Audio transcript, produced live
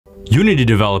Unity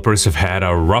developers have had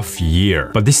a rough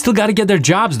year, but they still got to get their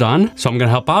jobs done. So I'm going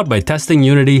to help out by testing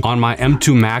Unity on my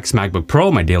M2 Max MacBook Pro,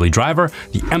 my daily driver,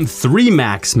 the M3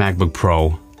 Max MacBook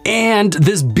Pro, and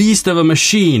this beast of a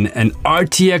machine, an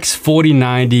RTX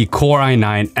 4090 Core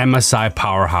i9 MSI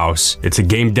powerhouse. It's a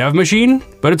game dev machine,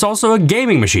 but it's also a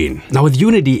gaming machine. Now with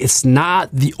Unity, it's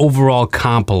not the overall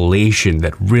compilation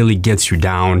that really gets you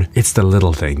down. It's the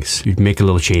little things. You make a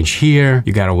little change here,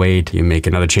 you gotta wait. You make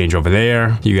another change over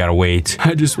there, you gotta wait.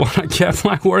 I just wanna get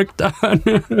my work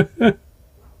done.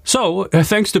 So,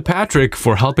 thanks to Patrick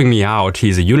for helping me out.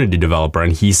 He's a Unity developer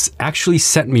and he's actually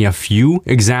sent me a few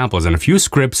examples and a few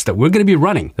scripts that we're going to be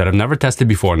running that I've never tested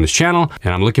before on this channel,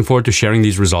 and I'm looking forward to sharing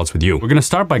these results with you. We're going to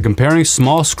start by comparing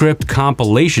small script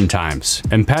compilation times.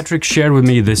 And Patrick shared with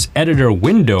me this editor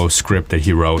window script that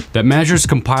he wrote that measures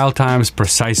compile times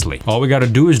precisely. All we got to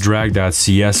do is drag that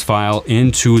CS file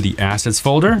into the assets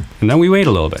folder, and then we wait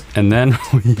a little bit. And then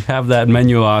we have that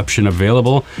menu option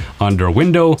available under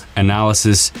window,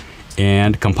 analysis,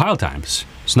 and compile times.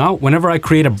 So now whenever I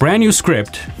create a brand new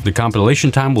script, the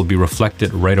compilation time will be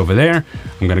reflected right over there.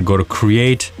 I'm gonna go to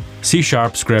create C#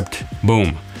 script,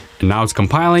 boom. And now it's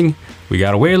compiling. We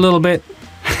gotta wait a little bit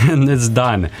and it's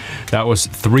done. That was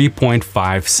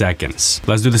 3.5 seconds.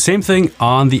 Let's do the same thing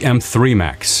on the M3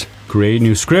 Max. Create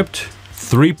new script.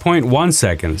 3.1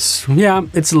 seconds. Yeah,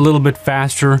 it's a little bit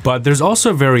faster, but there's also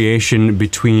a variation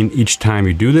between each time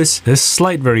you do this. There's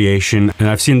slight variation, and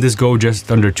I've seen this go just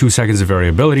under 2 seconds of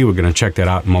variability. We're gonna check that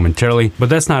out momentarily, but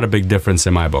that's not a big difference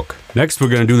in my book. Next, we're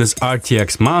gonna do this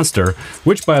RTX Monster,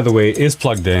 which by the way is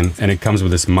plugged in, and it comes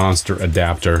with this Monster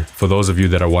adapter for those of you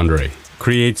that are wondering.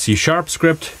 Create C#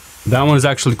 script. That one is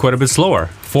actually quite a bit slower.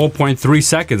 4.3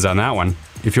 seconds on that one.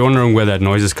 If you're wondering where that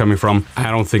noise is coming from,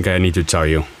 I don't think I need to tell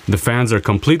you. The fans are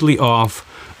completely off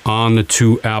on the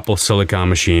two Apple Silicon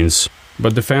machines,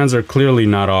 but the fans are clearly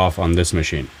not off on this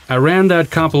machine. I ran that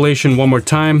compilation one more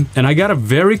time, and I got a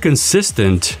very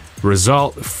consistent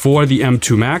result for the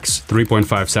M2 Max,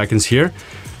 3.5 seconds here,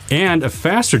 and a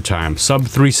faster time, sub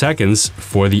 3 seconds,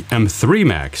 for the M3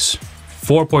 Max,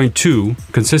 4.2,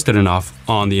 consistent enough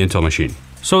on the Intel machine.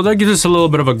 So that gives us a little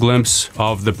bit of a glimpse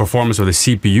of the performance of the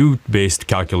CPU-based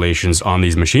calculations on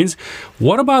these machines.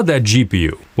 What about that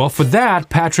GPU? Well, for that,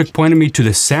 Patrick pointed me to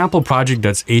the sample project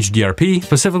that's HDRP,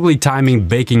 specifically timing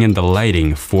baking in the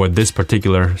lighting for this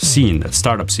particular scene, that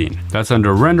startup scene. That's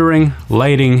under rendering,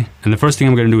 lighting, and the first thing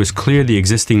I'm gonna do is clear the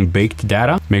existing baked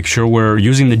data, make sure we're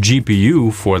using the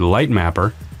GPU for the light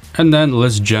mapper, and then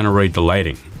let's generate the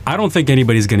lighting. I don't think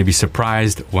anybody's going to be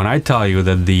surprised when I tell you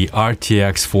that the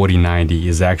RTX 4090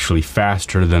 is actually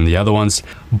faster than the other ones,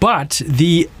 but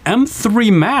the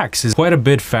M3 Max is quite a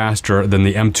bit faster than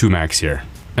the M2 Max here.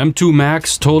 M2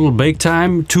 Max total bake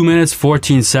time, 2 minutes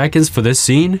 14 seconds for this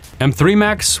scene. M3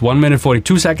 Max, 1 minute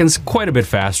 42 seconds, quite a bit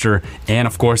faster. And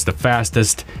of course the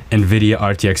fastest NVIDIA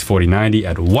RTX 4090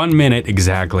 at 1 minute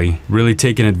exactly, really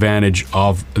taking advantage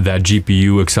of that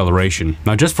GPU acceleration.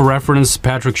 Now just for reference,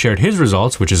 Patrick shared his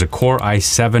results, which is a Core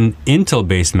i7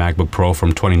 Intel-based MacBook Pro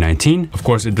from 2019. Of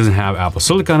course it doesn't have Apple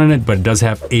Silicon in it, but it does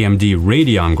have AMD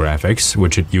Radeon graphics,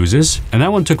 which it uses. And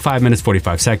that one took 5 minutes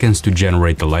 45 seconds to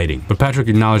generate the lighting. But Patrick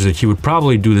acknowledged that he would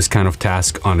probably do this kind of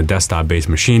task on a desktop-based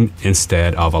machine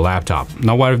instead of a laptop.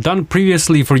 Now, what I've done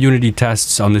previously for Unity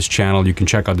tests on this channel, you can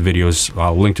check out the videos.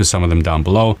 I'll link to some of them down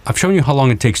below. I've shown you how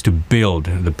long it takes to build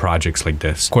the projects like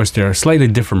this. Of course, there are slightly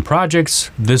different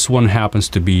projects. This one happens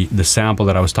to be the sample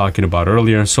that I was talking about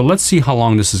earlier. So let's see how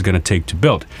long this is going to take to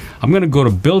build. I'm going to go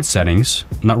to build settings.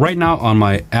 Now, right now on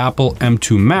my Apple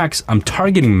M2 Max, I'm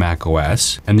targeting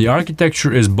macOS, and the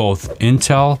architecture is both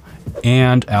Intel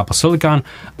and Apple Silicon.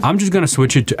 I'm just gonna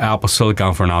switch it to Apple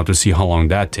Silicon for now to see how long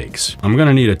that takes. I'm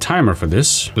gonna need a timer for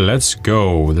this. Let's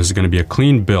go. This is gonna be a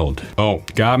clean build. Oh,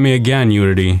 got me again,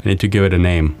 Unity. I need to give it a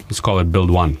name. Let's call it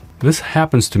build 1. This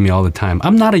happens to me all the time.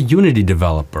 I'm not a Unity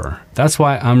developer. That's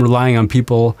why I'm relying on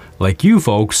people like you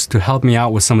folks to help me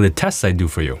out with some of the tests I do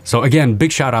for you. So again,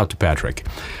 big shout out to Patrick.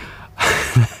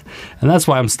 And that's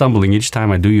why I'm stumbling each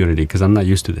time I do Unity, because I'm not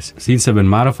used to this. Scenes have been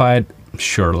modified.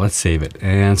 Sure, let's save it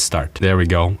and start. There we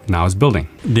go. Now it's building.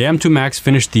 The M2 Max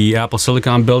finished the Apple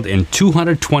Silicon build in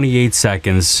 228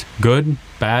 seconds. Good?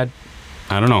 Bad?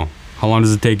 I don't know. How long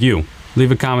does it take you?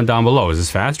 Leave a comment down below. Is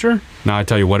this faster? Now I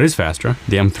tell you what is faster.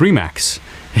 The M3 Max.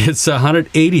 It's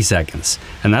 180 seconds,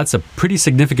 and that's a pretty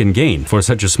significant gain for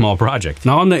such a small project.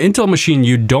 Now on the Intel machine,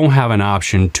 you don't have an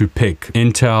option to pick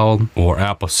Intel or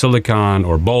Apple Silicon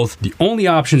or both. The only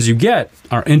options you get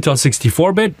are Intel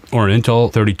 64-bit or Intel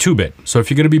 32-bit. So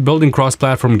if you're gonna be building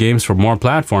cross-platform games for more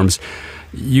platforms,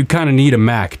 you kind of need a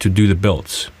Mac to do the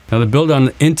builds. Now the build on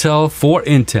Intel for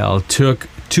Intel took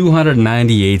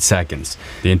 298 seconds.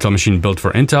 The Intel machine built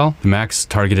for Intel, the Macs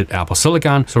targeted Apple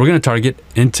Silicon, so we're gonna target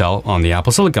Intel on the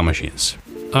Apple Silicon machines.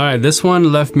 All right, this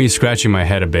one left me scratching my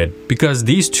head a bit because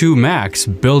these two Macs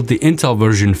built the Intel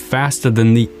version faster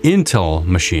than the Intel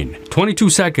machine. 22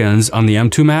 seconds on the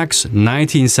M2 Max,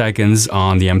 19 seconds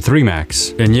on the M3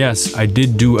 Max. And yes, I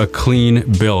did do a clean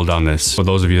build on this, for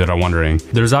those of you that are wondering.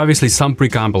 There's obviously some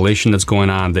pre-compilation that's going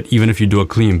on that even if you do a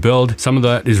clean build, some of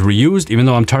that is reused, even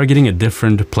though I'm targeting a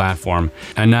different platform.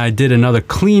 And I did another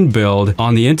clean build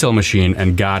on the Intel machine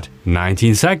and got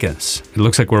 19 seconds. It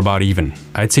looks like we're about even.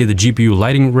 I'd say the GPU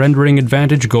lighting rendering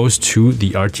advantage goes to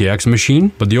the RTX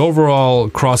machine, but the overall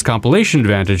cross-compilation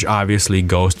advantage obviously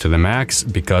goes to the Macs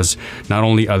because not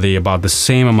only are they about the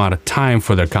same amount of time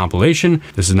for their compilation,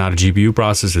 this is not a GPU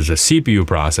process, it's a CPU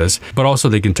process, but also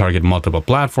they can target multiple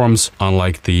platforms,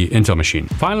 unlike the Intel machine.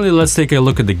 Finally, let's take a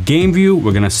look at the game view.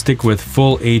 We're gonna stick with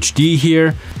full HD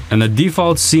here, and the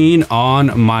default scene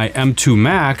on my M2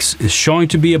 Max is showing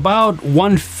to be about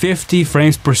 150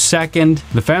 frames per second.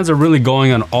 The fans are really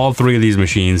going on all three of these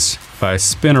machines. If I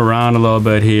spin around a little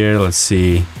bit here, let's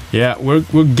see. Yeah, we're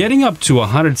getting up to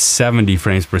 170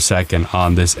 frames per second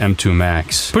on this M2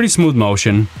 Max. Pretty smooth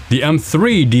motion. The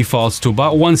M3 defaults to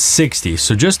about 160,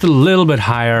 so just a little bit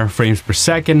higher frames per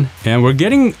second. And we're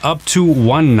getting up to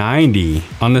 190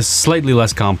 on this slightly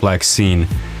less complex scene.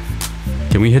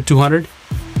 Can we hit 200?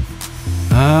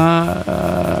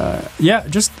 Yeah,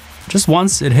 just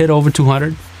once it hit over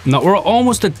 200. Now we're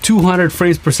almost at 200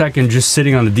 frames per second just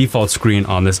sitting on the default screen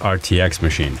on this RTX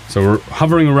machine. So we're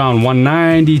hovering around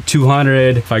 190,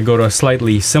 200. If I go to a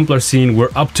slightly simpler scene, we're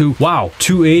up to, wow,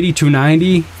 280,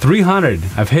 290, 300.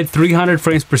 I've hit 300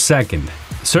 frames per second.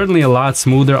 Certainly a lot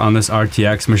smoother on this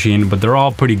RTX machine, but they're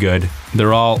all pretty good.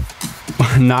 They're all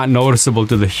not noticeable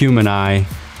to the human eye.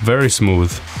 Very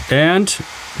smooth. And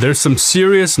there's some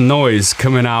serious noise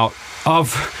coming out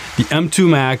of the M2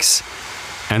 Max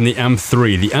and the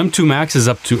M3. The M2 Max is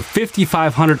up to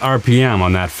 5,500 RPM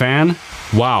on that fan.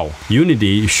 Wow,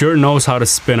 Unity sure knows how to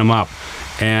spin them up.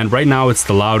 And right now it's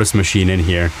the loudest machine in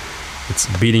here. It's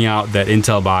beating out that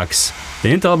Intel box. The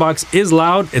Intel box is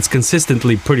loud. It's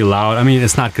consistently pretty loud. I mean,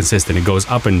 it's not consistent. It goes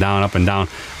up and down, up and down.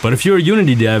 But if you're a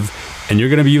Unity dev and you're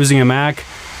gonna be using a Mac,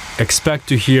 expect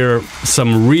to hear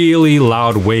some really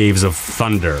loud waves of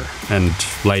thunder and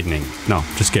lightning. No,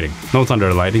 just kidding. No thunder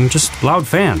or lightning, just loud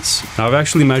fans. Now I've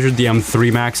actually measured the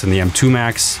M3 Max and the M2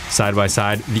 Max side by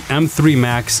side. The M3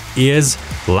 Max is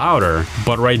louder,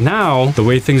 but right now, the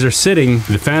way things are sitting,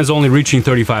 the fan's only reaching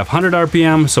 3,500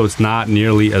 RPM, so it's not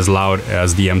nearly as loud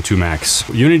as the M2 Max.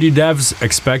 Unity devs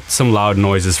expect some loud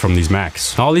noises from these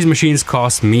Macs. All these machines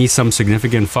cost me some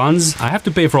significant funds. I have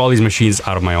to pay for all these machines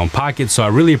out of my own pocket, so I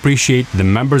really appreciate the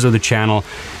members of the channel.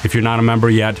 If you're not a member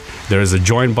yet, there is a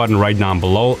join button right down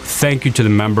below. Thank you to the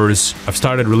members. I've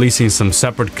started releasing some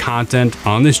separate content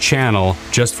on this channel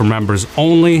just for members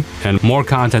only, and more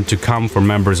content to come for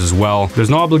members as well. There's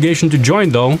no obligation to join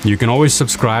though. You can always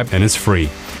subscribe and it's free.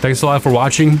 Thanks a lot for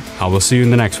watching. I will see you in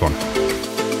the next one.